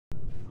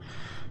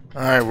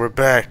Alright, we're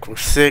back. We're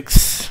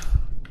 6.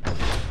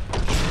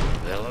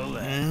 Hello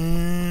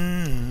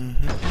there.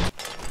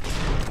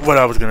 What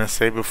I was gonna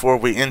say before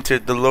we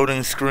entered the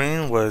loading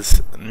screen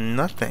was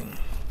nothing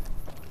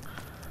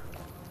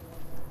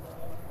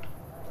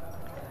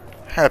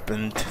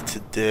happened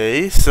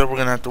today, so we're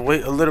gonna have to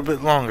wait a little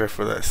bit longer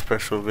for that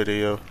special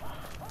video.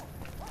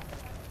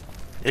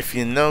 If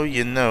you know,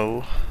 you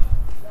know.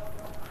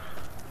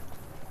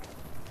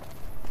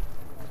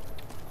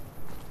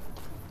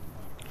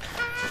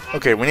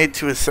 Okay, we need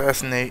to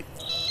assassinate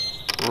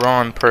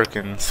Ron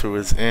Perkins, who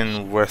is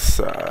in West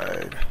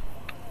Side.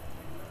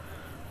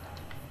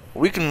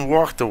 We can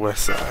walk to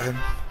West Side.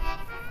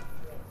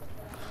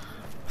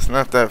 It's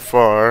not that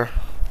far.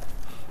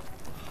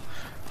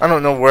 I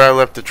don't know where I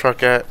left the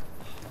truck at.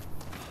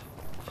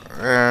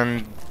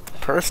 And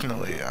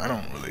personally, I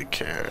don't really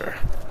care.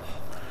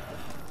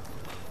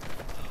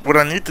 What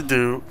I need to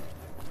do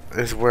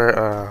is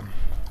where,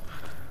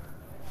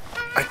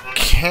 I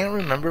can't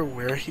remember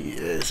where he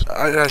is.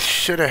 I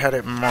should have had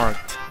it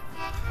marked.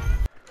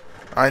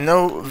 I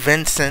know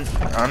Vincent,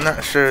 I'm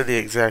not sure the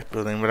exact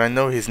building, but I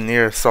know he's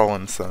near Sol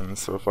and Son.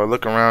 So if I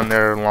look around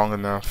there long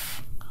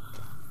enough,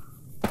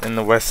 in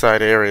the West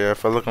Side area,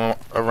 if I look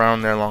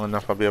around there long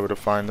enough, I'll be able to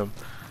find him.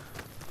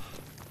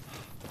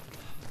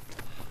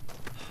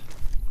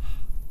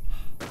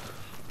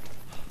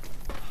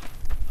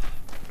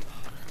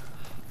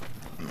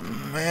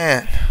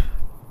 Man.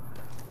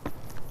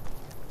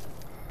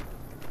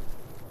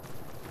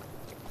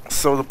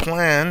 So the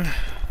plan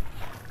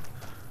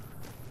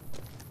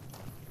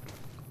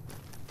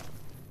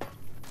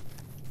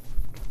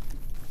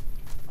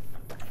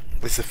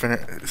is to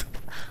finish.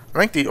 I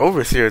think the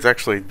overseer is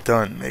actually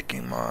done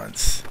making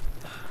mods.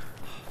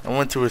 I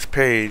went to his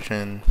page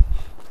and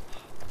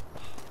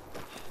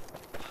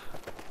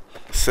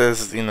it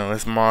says, you know,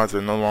 his mods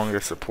are no longer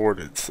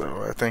supported.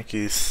 So I think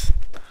he's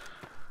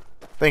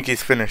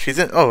finished. He's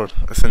in. Oh,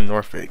 it's in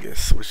North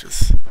Vegas, which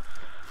is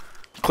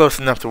close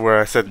enough to where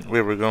I said we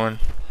were going.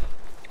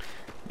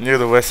 Near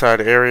the West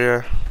Side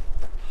area.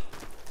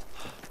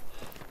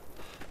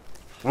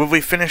 Will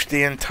we finish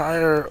the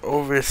entire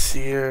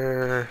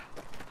overseer?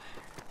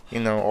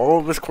 You know, all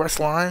of his quest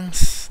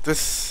lines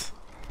this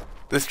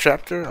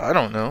chapter? I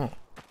don't know.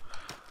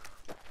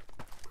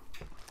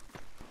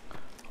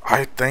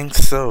 I think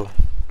so.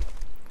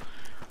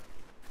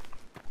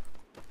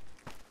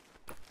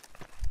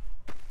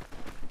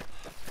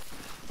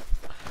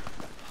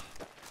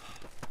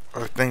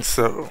 I think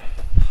so.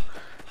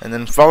 And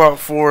then Fallout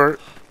 4,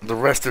 the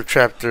rest of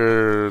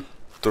chapter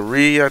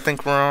 3 I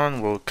think we're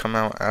on, will come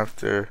out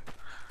after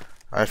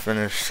I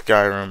finish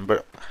Skyrim.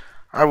 But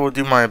I will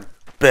do my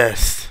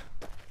best.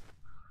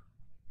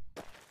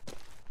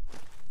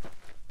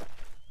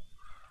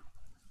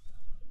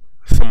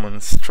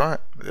 Someone's trying.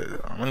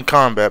 I'm in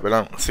combat, but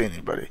I don't see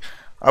anybody.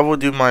 I will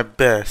do my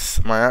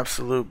best, my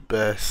absolute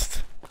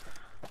best,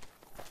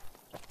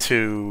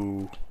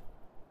 to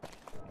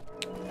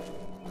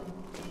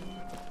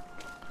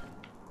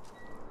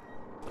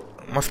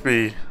must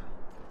be.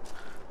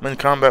 I'm in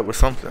combat with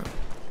something.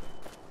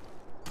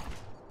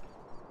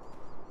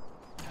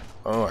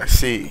 Oh, I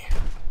see.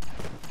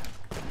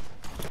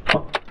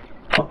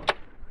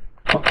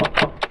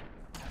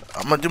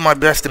 I'm gonna do my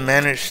best to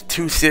manage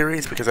 2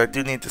 series because I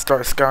do need to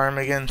start Skyrim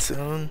again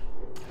soon.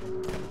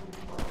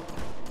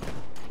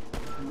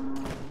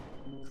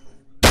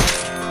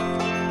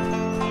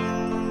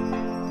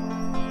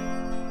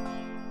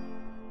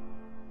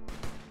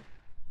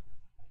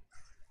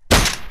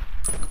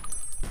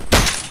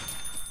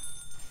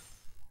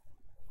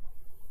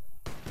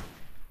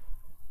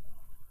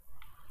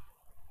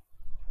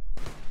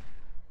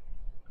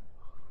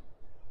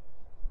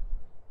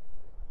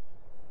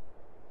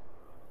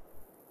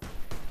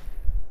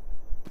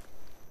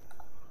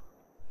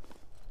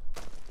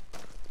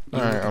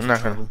 Alright, I'm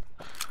not gonna.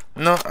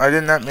 No, I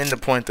did not mean to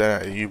point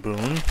that at you,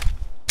 Boone.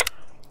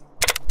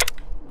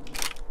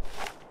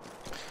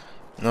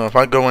 No, if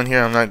I go in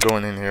here, I'm not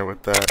going in here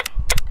with that.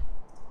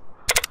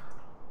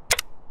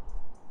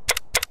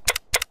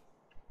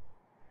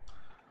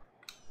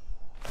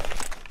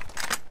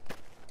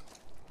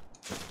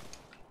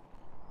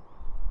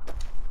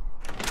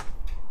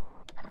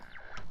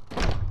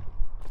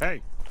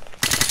 Hey.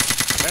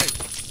 Hey.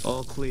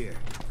 All clear.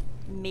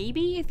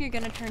 Maybe if you're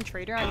gonna turn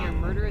traitor on your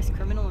murderous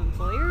criminal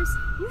employers,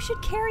 you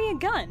should carry a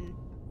gun.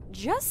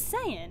 Just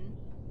saying.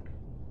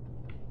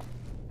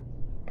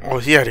 Well,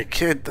 he had a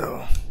kid,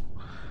 though.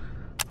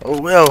 Oh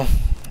well,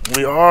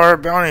 we are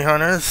bounty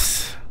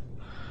hunters.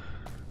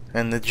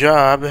 And the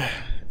job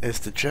is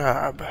the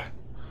job.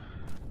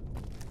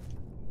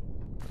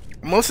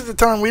 Most of the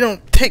time, we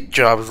don't take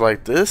jobs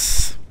like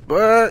this,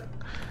 but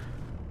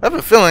I have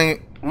a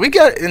feeling we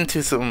got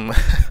into some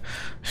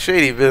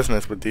shady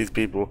business with these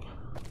people.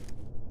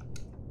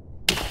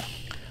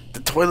 The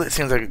toilet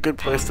seems like a good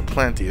place to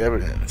plant the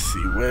evidence.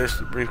 You wedge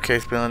the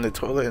briefcase behind the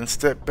toilet and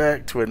step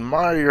back to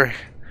admire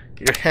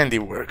your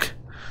handiwork.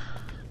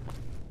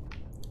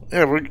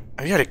 Yeah,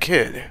 I got a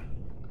kid.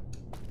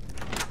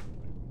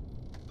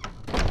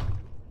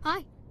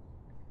 Hi.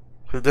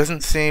 who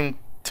doesn't seem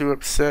too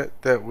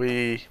upset that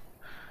we...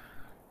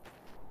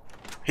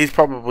 He's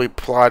probably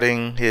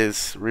plotting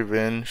his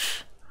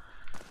revenge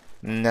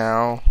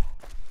now.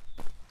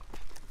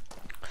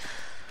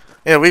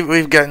 Yeah,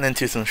 we've gotten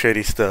into some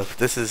shady stuff.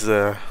 This is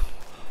I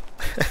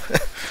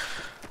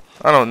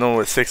don't know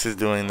what 6 is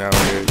doing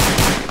nowadays.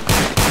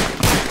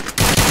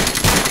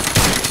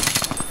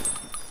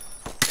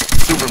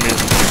 Super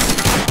mutants.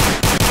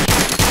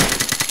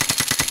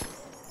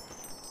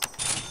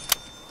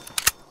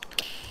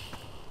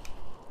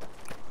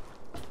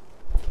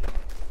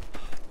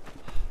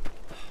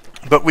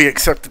 But we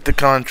accepted the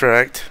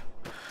contract.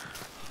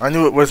 I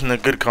knew it wasn't a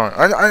good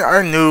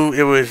I knew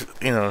it was,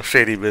 you know,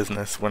 shady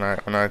business when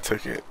I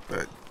took it,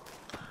 but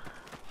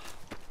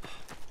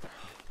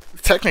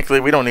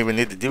technically we don't even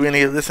need to do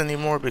any of this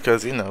anymore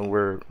because, you know,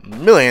 we're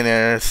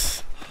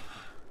millionaires.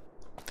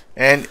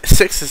 And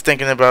 6 is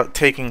thinking about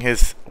taking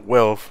his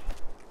wealth.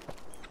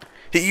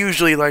 He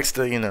usually likes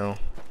to, you know,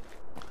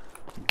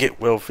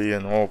 get wealthy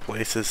in all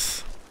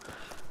places.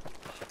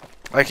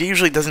 Like, he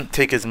usually doesn't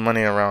take his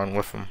money around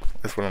with him,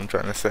 is what I'm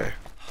trying to say.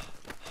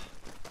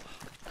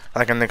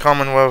 Like in the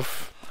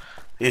Commonwealth,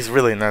 he's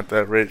really not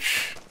that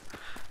rich.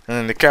 And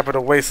in the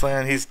Capital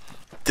Wasteland, he's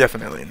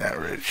definitely not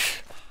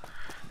rich.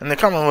 In the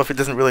Commonwealth, he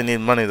doesn't really need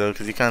money though,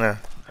 because he kind of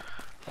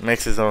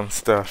makes his own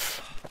stuff.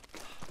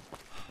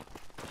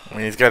 I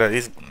mean,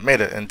 he's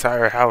made an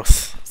entire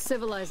house.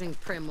 Civilizing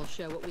Prim will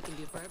show what we can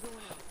do for everyone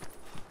else.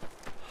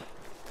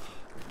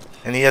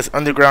 And he has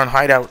underground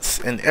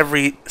hideouts in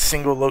every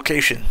single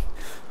location.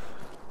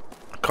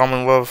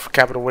 Commonwealth,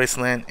 Capital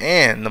Wasteland,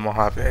 and the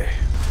Mojave.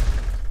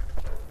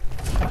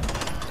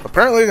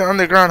 Apparently the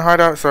underground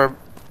hideouts are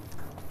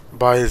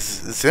by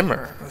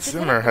Zimmer.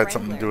 Zimmer had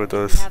something to do with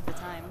those. Have the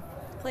time.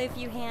 Play a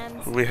few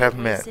hands. We have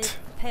get met. wasted,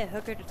 pay a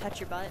hooker to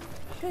touch your butt.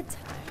 Good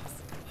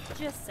times.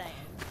 Just saying.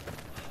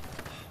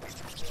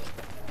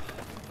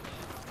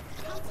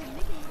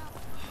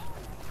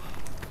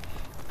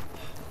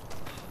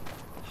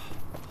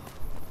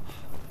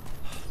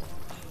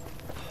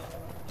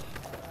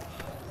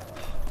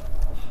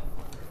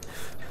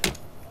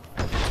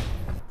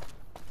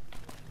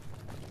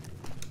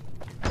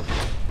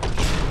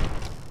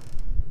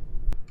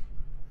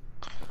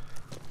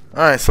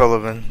 Alright,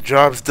 Sullivan.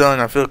 Job's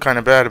done. I feel kind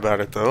of bad about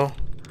it, though.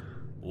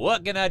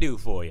 What can I do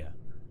for you?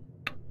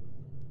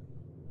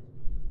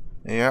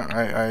 Yeah,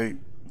 I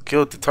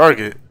killed the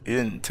target. You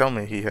didn't tell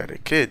me he had a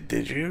kid,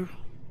 did you?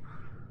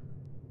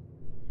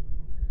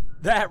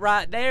 That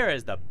right there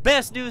is the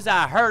best news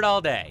I heard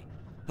all day.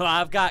 Well,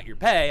 I've got your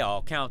pay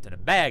all counted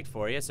and bagged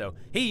for you, so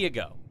here you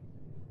go.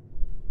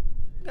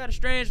 Got a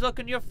strange look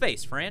in your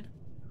face, friend.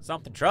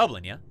 Something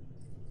troubling you.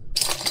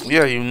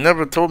 Yeah, you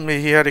never told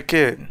me he had a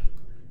kid.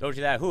 Told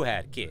you that who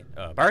had a kid?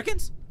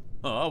 Perkins?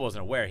 Oh, I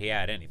wasn't aware he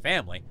had any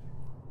family.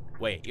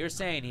 Wait, you're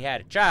saying he had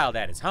a child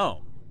at his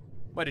home.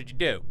 What did you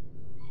do?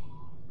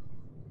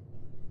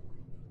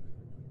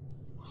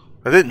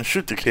 I didn't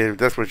shoot the kid, if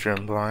that's what you're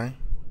implying.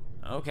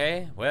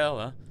 Okay, well,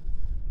 I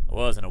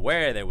wasn't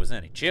aware there was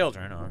any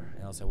children, or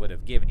else I would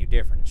have given you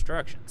different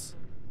instructions.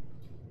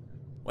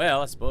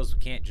 Well, I suppose we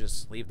can't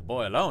just leave the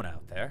boy alone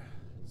out there.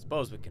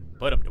 Suppose we can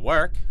put him to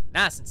work,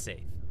 nice and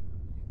safe.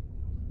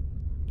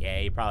 Yeah,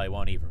 he probably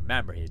won't even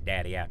remember his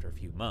daddy after a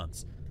few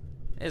months.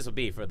 This'll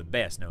be for the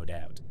best, no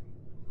doubt.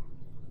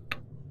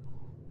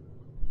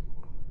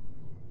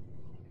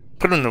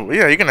 Put him to...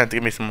 Yeah, you're gonna have to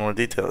give me some more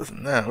details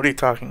than that. What are you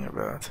talking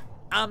about?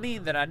 I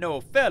mean that I know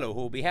a fellow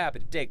who'll be happy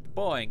to take the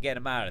boy and get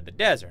him out of the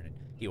desert, and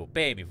he will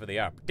pay me for the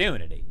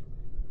opportunity.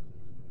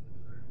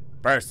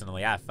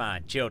 Personally, I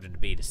find children to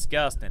be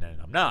disgusting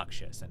and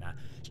obnoxious, and I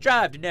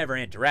strive to never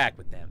interact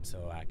with them,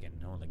 so I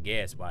can only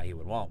guess why he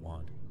would want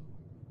one.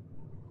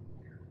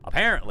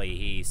 Apparently,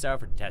 he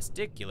suffered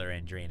testicular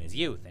injury in his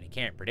youth, and he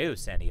can't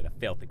produce any of the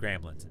filthy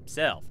gremlins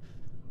himself.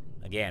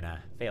 Again, I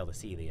fail to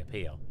see the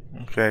appeal.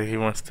 Okay, he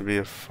wants to be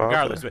a father.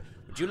 Regardless,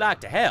 would you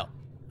like to help?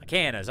 I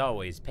can, as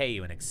always, pay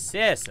you an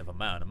excessive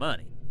amount of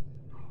money.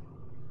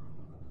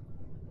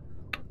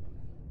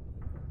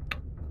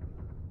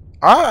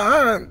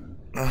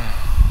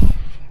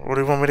 What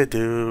do you want me to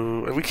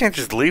do? We can't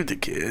just leave the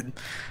kid.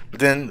 But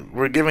then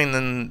we're giving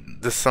them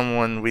to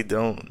someone we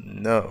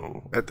don't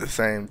know at the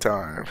same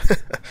time.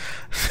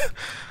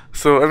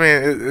 So, I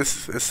mean,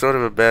 it's sort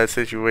of a bad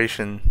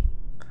situation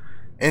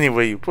any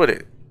way you put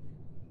it.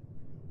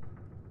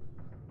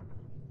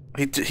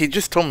 He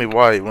just told me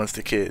why he wants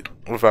the kid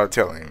without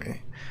telling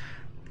me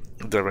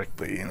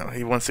directly. You know,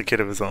 he wants a kid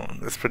of his own.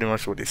 That's pretty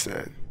much what he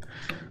said.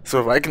 So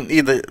if I can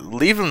either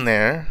leave him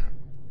there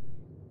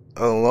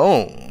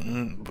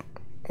alone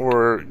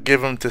or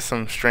give him to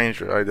some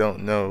stranger I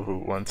don't know who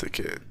wants a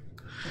kid.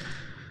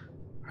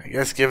 I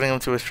guess giving him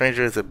to a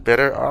stranger is a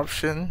better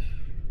option.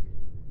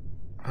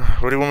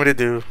 What do you want me to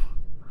do?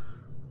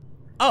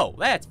 Oh,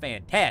 that's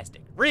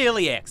fantastic.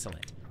 Really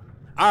excellent.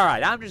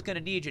 Alright, I'm just gonna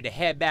need you to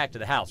head back to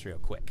the house real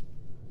quick.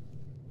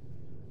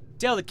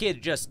 Tell the kid to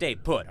just stay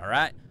put,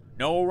 alright?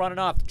 No running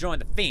off to join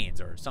the fiends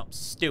or something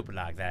stupid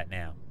like that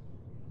now.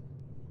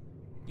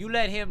 You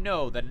let him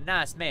know that a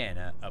nice man,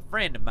 a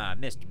friend of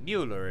mine, Mr.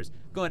 Mueller, is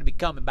going to be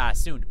coming by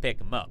soon to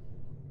pick him up.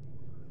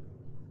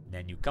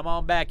 Then you come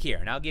on back here,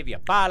 and I'll give you a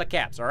pile of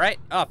caps, all right?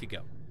 Off you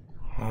go.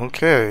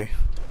 Okay.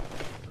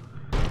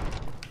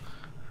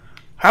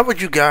 How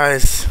would you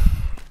guys...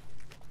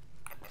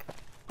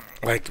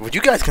 Like, would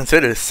you guys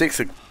consider 6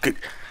 a good...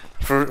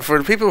 For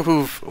the people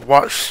who've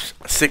watched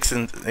 6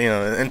 in, you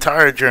know, the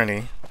entire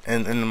journey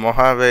in the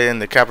Mojave, in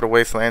the Capital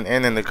Wasteland,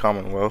 and in the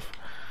Commonwealth,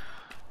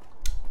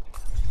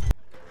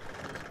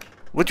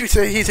 would you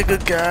say he's a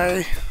good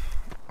guy?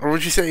 Or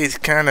would you say he's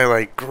kind of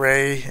like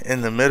gray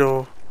in the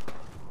middle?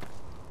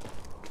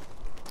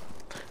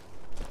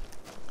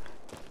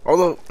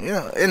 Although, you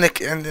know,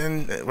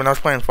 when I was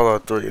playing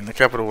Fallout 3 in the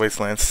Capital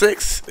Wasteland,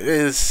 6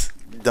 is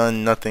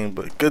done nothing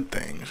but good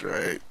things,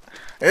 right?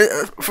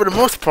 For the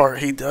most part,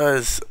 he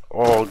does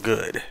all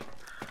good.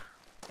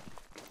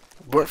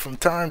 But from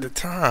time to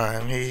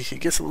time, he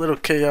gets a little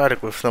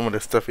chaotic with some of the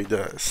stuff he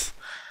does.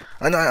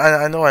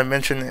 I know I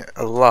mention it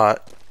a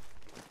lot.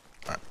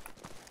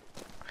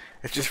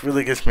 It just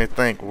really gets me to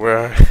think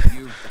where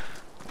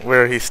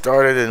he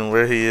started and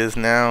where he is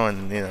now,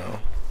 and, you know,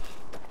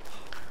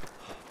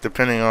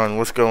 depending on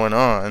what's going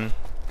on.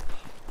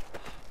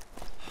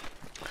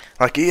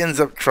 Like, he ends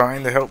up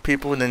trying to help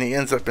people, and then he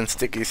ends up in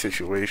sticky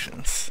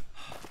situations.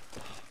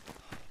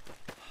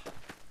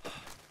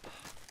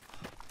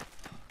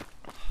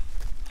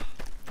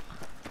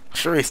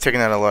 Sure, he's taken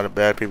out a lot of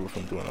bad people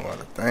from doing a lot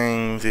of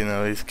things. You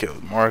know, he's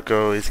killed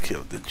Marco, he's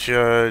killed the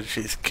judge,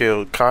 he's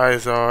killed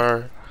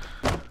Kaiser.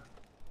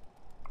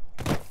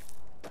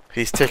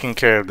 He's taken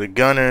care of the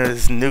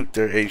gunners, nuked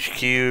their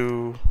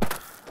HQ.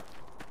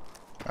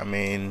 I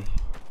mean,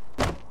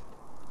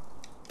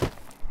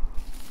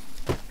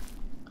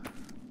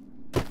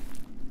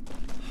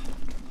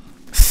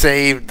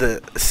 saved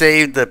the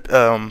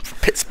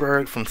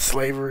Pittsburgh from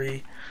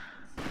slavery.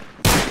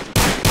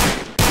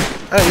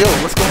 Hey, yo,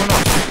 what's going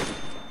on?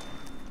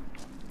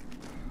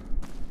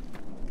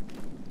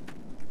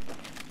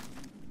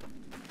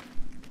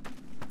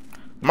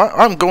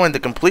 I'm going the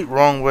complete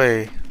wrong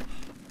way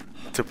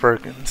to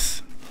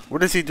Perkins.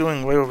 What is he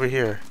doing way over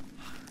here?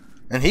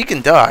 And he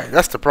can die.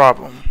 That's the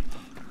problem.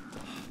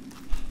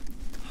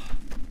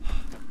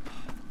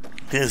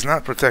 He is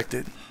not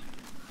protected.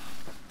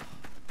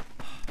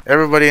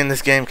 Everybody in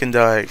this game can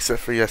die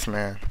except for Yes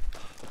Man.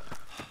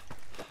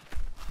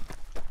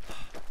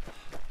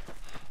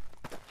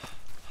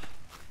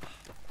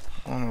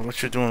 I don't know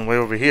what you're doing way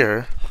over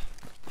here.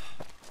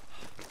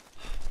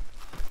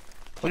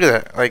 Look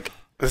at that. Like,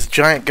 there's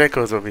giant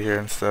geckos over here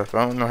and stuff.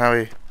 I don't know how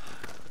he...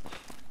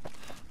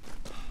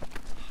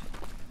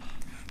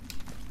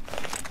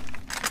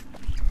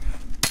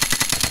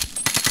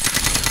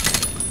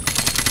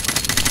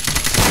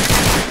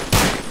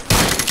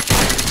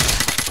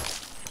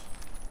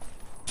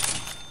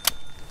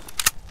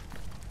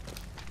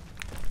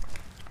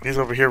 He's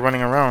over here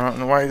running around. I don't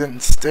know why he didn't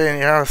stay in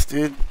your house,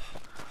 dude.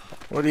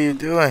 What are you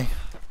doing?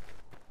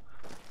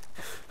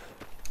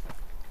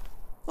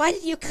 Why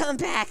did you come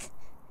back?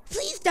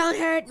 Please don't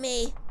hurt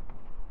me.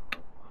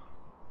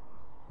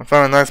 I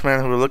found a nice man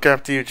who will look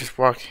after you. Just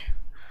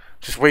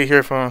wait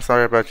here for him.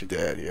 Sorry about your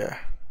dad, yeah.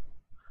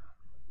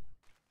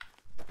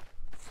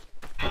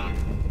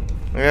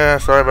 Yeah,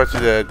 sorry about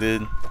your dad,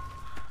 dude.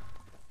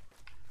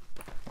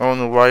 I don't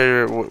know why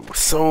you're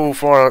so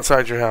far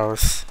outside your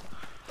house.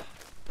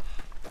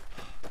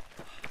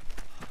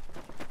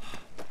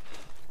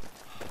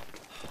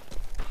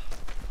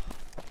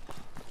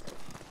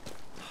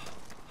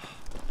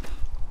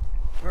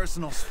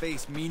 Personal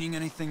space meaning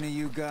anything to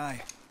you,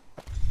 guy?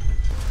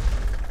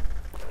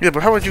 Yeah,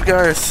 but how would you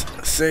guys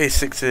say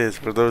 6 is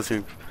for those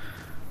who've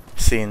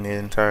seen the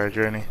entire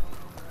journey?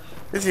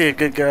 Is he a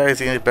good guy? Is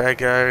he a bad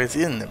guy? Or is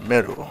he in the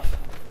middle?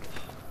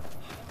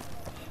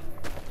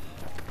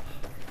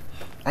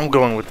 I'm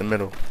going with the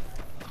middle.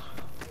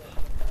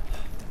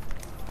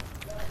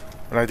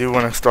 And I do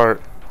want to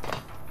start.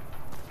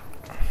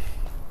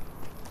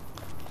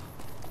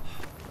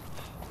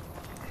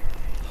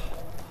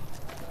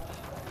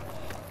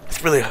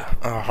 It's really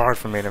hard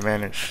for me to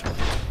manage.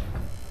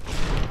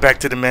 Back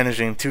to the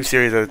managing 2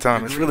 series at a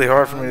time. It's really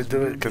hard for me to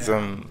do it because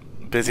I'm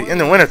busy. In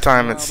the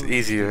wintertime, it's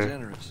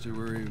easier.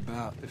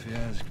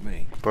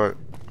 But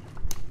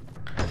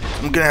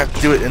I'm gonna have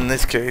to do it in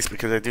this case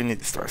because I do need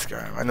to start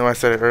Skyrim. I know I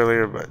said it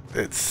earlier, but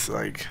it's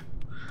like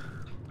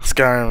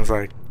Skyrim's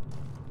like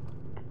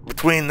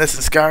between this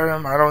and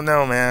Skyrim. I don't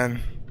know,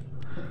 man.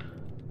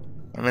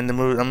 I'm in the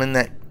mood. I'm in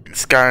that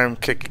Skyrim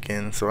kick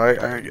again, so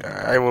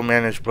I will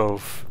manage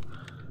both.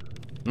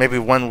 Maybe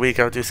 1 week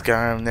I'll do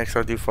Skyrim, next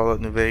I'll do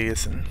Fallout New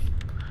Vegas, and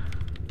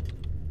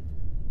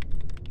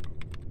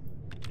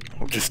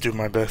I'll just do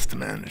my best to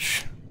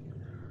manage.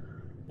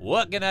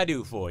 What can I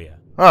do for you?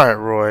 Alright,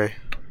 Roy.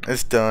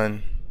 It's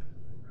done.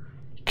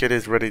 Kid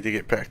is ready to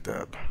get packed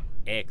up.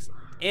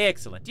 Excellent.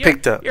 Excellent.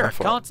 Picked up, You're my a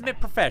fault.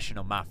 consummate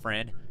professional, my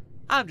friend.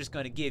 I'm just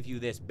going to give you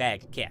this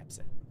bag of caps.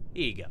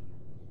 Here you go.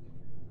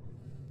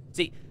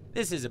 See,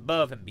 this is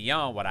above and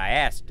beyond what I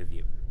asked of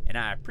you, and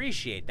I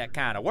appreciate that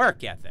kind of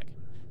work ethic.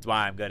 That's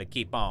why I'm gonna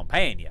keep on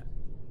paying you.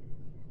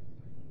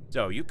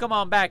 So you come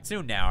on back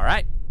soon now,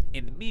 alright?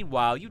 In the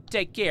meanwhile, you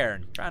take care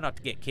and try not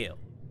to get killed.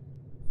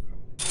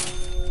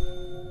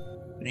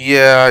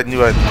 Yeah, I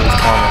knew I'd lose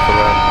karma for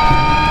that.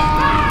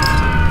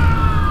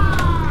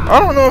 I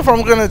don't know if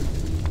I'm gonna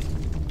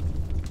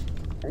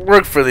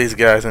work for these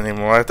guys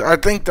anymore. I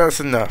think that's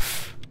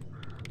enough.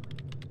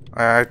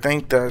 I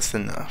think that's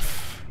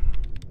enough.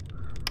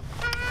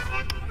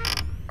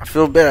 I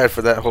feel bad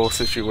for that whole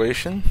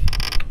situation.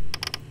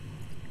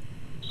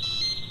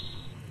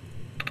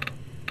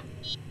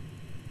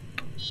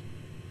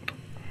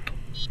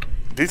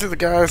 These are the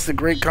guys the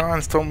Great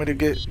Khans told me to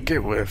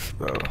get with,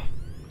 though.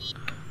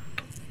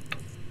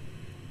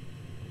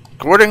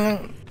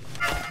 According,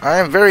 I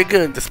am very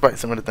good despite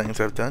some of the things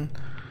I've done.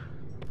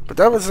 But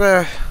that was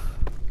I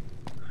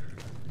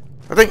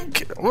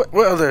think what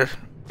other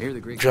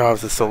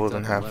jobs does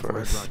Sullivan have for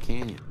us?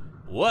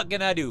 What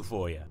can I do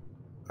for you?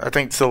 I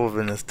think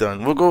Sullivan is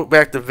done. We'll go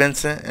back to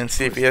Vincent and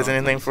see if he has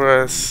anything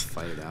for us.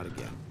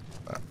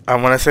 I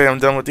want to say I'm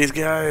done with these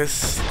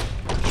guys,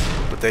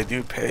 but they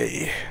do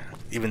pay,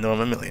 even though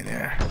I'm a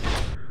millionaire.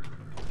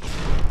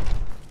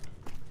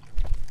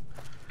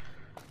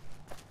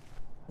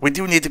 We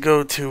do need to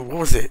go to, what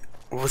was it?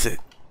 What was it?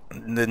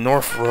 The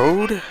North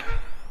Road?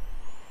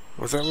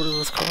 Was that what it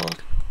was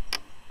called?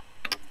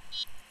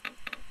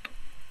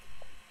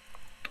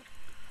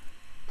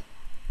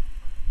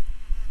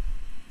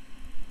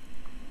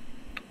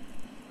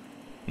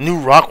 New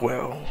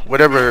Rockwell,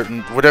 whatever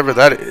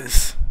that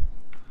is.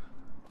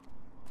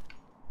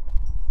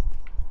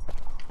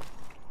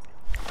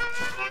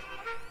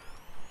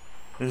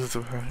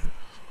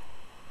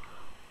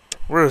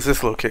 Where is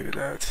this located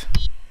at?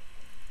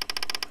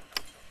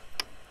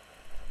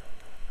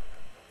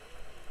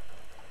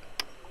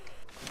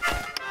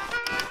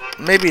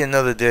 Maybe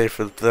another day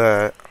for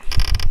that.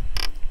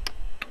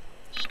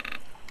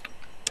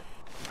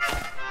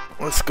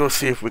 Let's go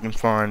see if we can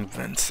find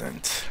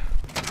Vincent.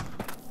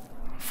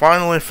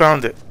 Finally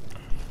found it.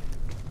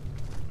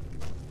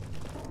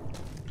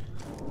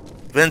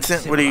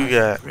 Vincent, what do you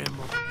got?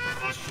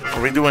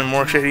 Are we doing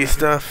more shady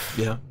stuff?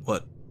 Yeah,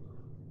 what?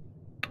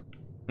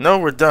 No,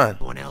 we're done.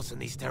 No one else in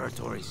these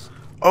territories.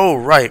 Oh,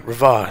 right,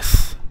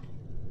 Rivas.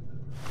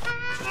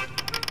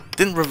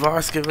 Didn't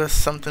Rivas give us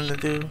something to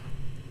do?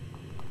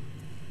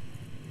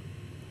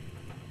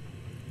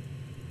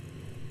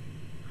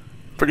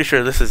 Pretty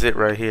sure this is it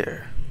right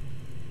here.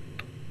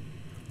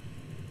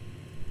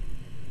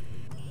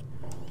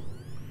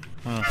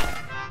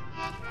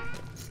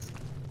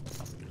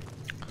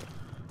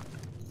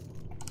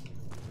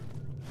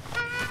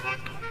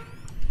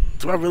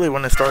 Do I really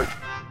want to start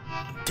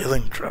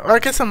dealing drugs? I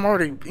guess I'm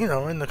already, you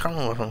know, in the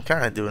Commonwealth. I'm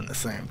kind of doing the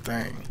same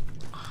thing.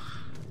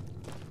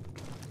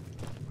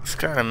 It's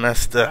kind of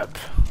messed up.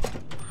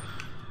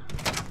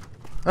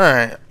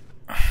 Alright.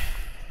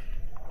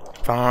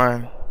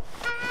 Fine.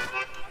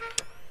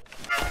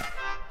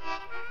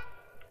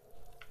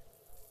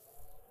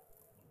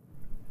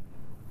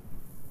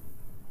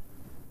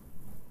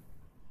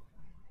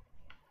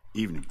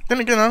 Evening.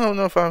 Then again, I don't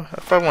know if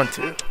I want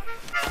to.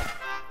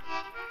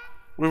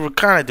 We were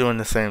kind of doing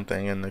the same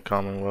thing in the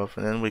Commonwealth,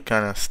 and then we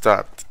kind of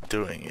stopped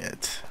doing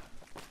it.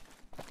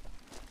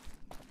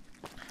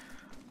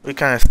 We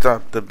kind of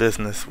stopped the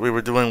business we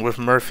were doing with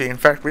Murphy. In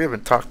fact, we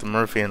haven't talked to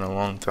Murphy in a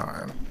long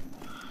time.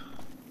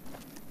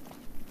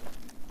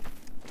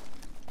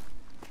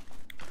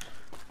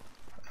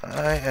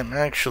 I am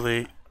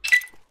actually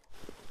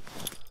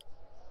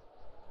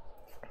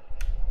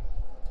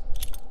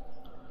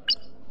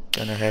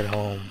gonna head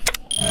home.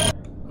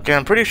 Okay,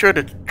 I'm pretty sure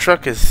the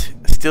truck is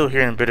still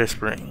here in Bitter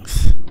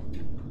Springs.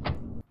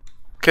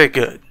 Okay,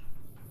 good.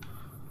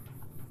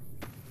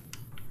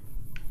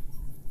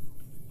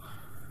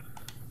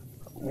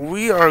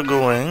 We are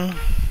going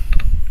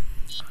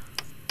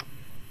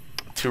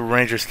to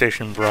Ranger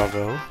Station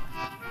Bravo,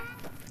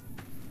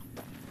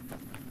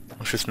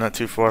 which is not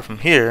too far from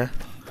here.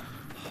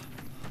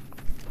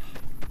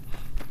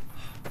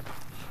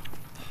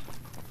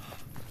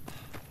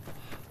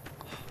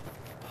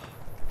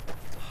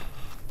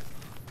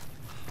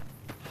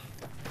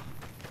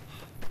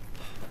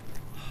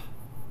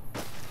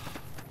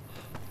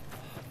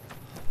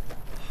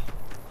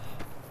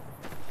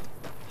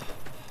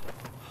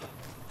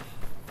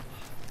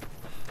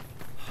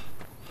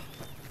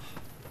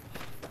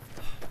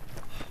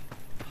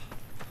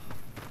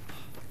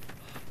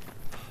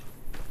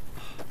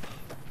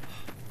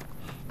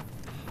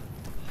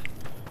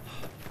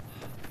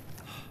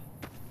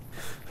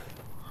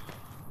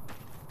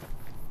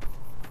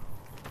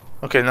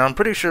 Okay, now I'm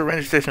pretty sure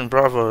Ranger Station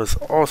Bravo is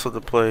also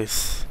the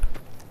place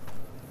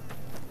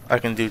I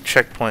can do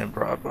Checkpoint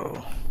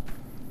Bravo.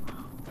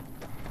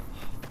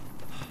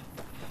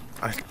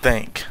 I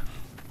think.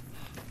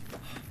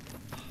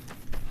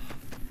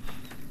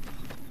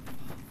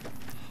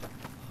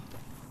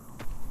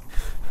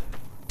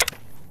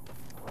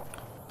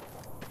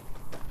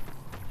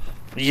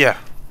 Yeah.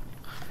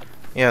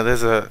 Yeah,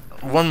 there's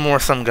one more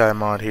some guy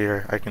mod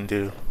here I can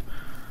do.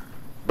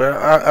 But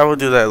I will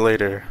do that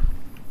later.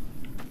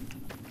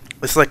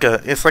 It's like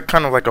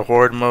kind of like a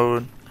horde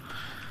mode,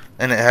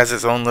 and it has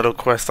its own little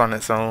quest on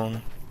its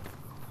own.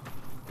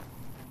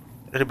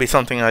 It'll be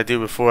something I do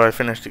before I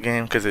finish the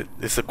game, because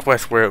it's a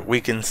quest where it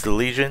weakens the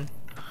Legion,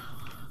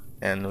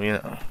 and you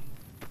know,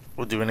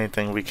 we'll do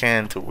anything we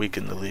can to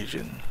weaken the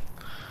Legion.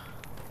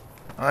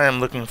 I am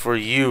looking for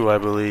you, I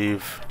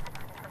believe.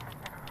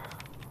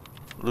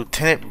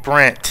 Lieutenant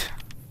Brent.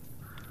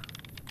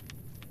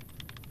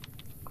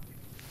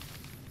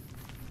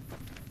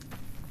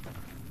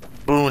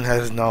 Boone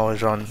has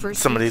knowledge on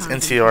some of these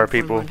NCR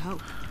people.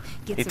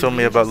 He told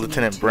me about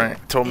Lieutenant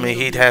Brent. Told me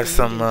he'd have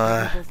some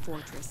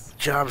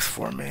jobs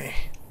for me.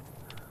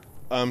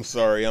 I'm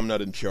sorry, I'm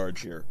not in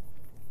charge here.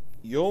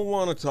 You'll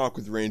want to talk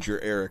with Ranger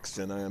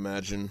Erickson, I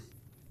imagine.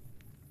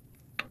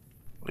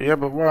 Yeah,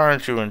 but why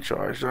aren't you in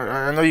charge?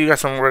 I know you got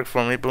some work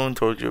for me. Boone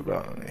told you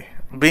about me.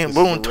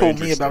 Boone told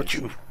me about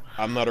you.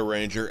 I'm not a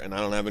ranger, and I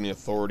don't have any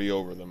authority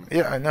over them.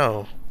 Yeah, I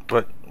know.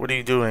 But what are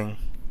you doing?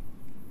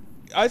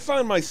 I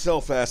find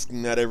myself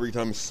asking that every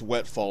time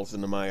sweat falls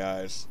into my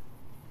eyes.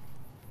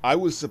 I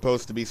was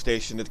supposed to be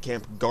stationed at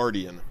Camp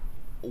Guardian,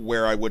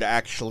 where I would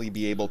actually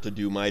be able to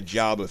do my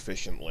job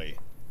efficiently.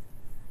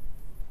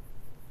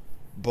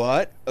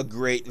 But a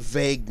great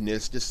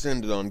vagueness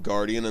descended on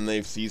Guardian, and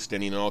they've ceased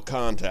any and all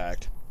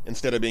contact.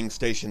 Instead of being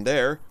stationed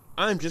there,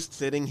 I'm just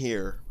sitting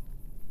here.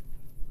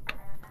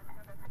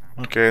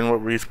 Okay, and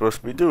what were you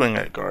supposed to be doing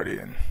at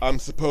Guardian? I'm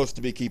supposed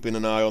to be keeping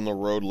an eye on the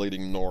road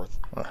leading north.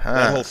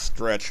 That whole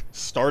stretch,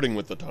 starting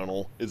with the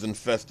tunnel, is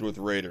infested with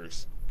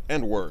raiders.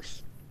 And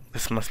worse.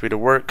 This must be the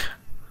work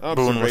Boone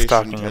was Observation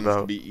talking tends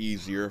about. to be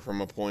easier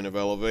from a point of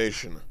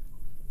elevation.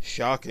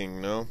 Shocking,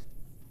 no?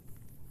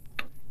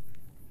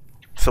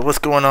 So what's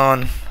going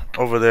on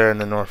over there in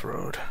the North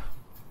Road?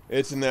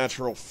 It's a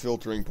natural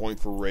filtering point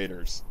for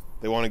raiders.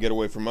 They want to get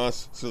away from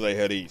us, so they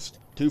head east.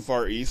 Too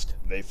far east,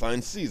 they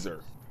find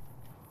Caesar.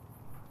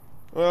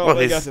 Well,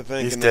 they got to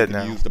thinking they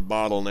could use the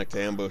bottleneck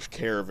to ambush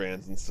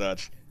caravans and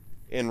such.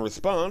 In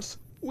response,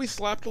 we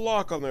slapped a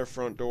lock on their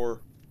front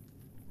door.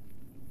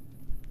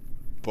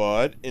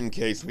 But, in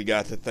case we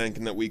got to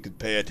thinking that we could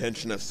pay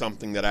attention to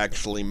something that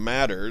actually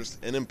matters,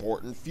 an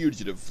important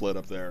fugitive fled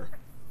up there.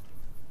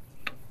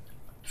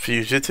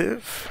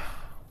 Fugitive?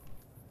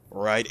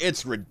 Right,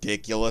 it's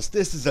ridiculous.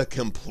 This is a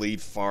complete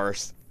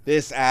farce.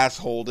 This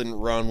asshole didn't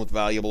run with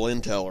valuable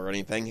intel or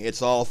anything.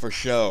 It's all for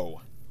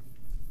show.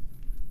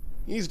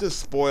 He's the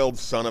spoiled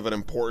son of an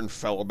important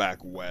fellow back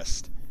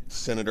west,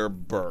 Senator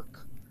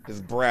Burke. His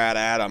brat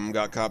Adam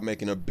got caught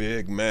making a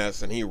big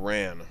mess and he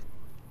ran.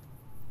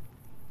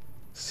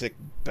 Sick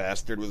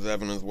bastard was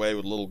having his way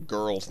with little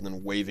girls and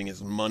then waving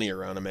his money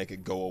around to make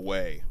it go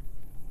away.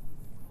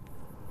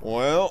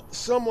 Well,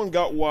 someone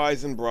got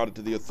wise and brought it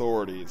to the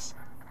authorities.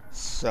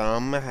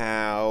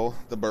 Somehow,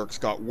 the Burkes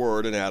got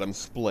word and Adam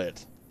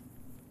split.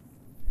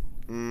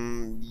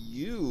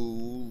 You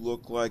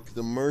look like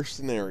the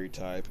mercenary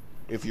type.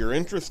 If you're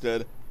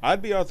interested,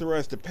 I'd be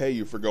authorized to pay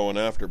you for going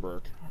after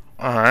Burke.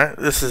 Alright,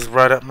 this is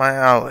right up my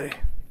alley.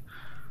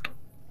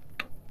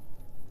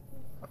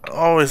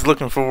 Always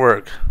looking for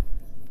work.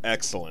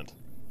 Excellent.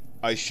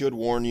 I should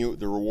warn you,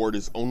 the reward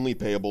is only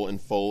payable in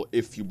full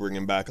if you bring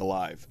him back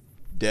alive.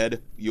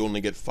 Dead, you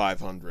only get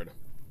 500.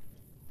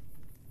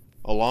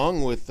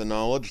 Along with the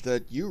knowledge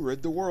that you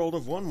rid the world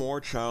of one more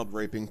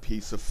child-raping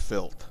piece of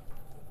filth.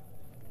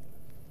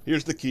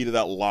 Here's the key to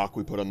that lock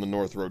we put on the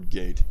North Road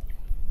gate.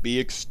 Be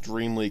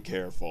extremely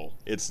careful.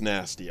 It's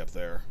nasty up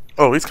there.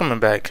 Oh, he's coming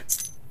back.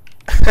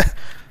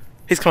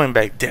 He's coming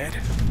back dead.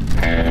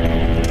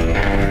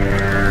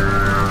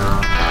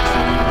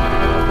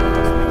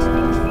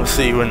 We'll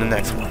see you in the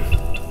next one.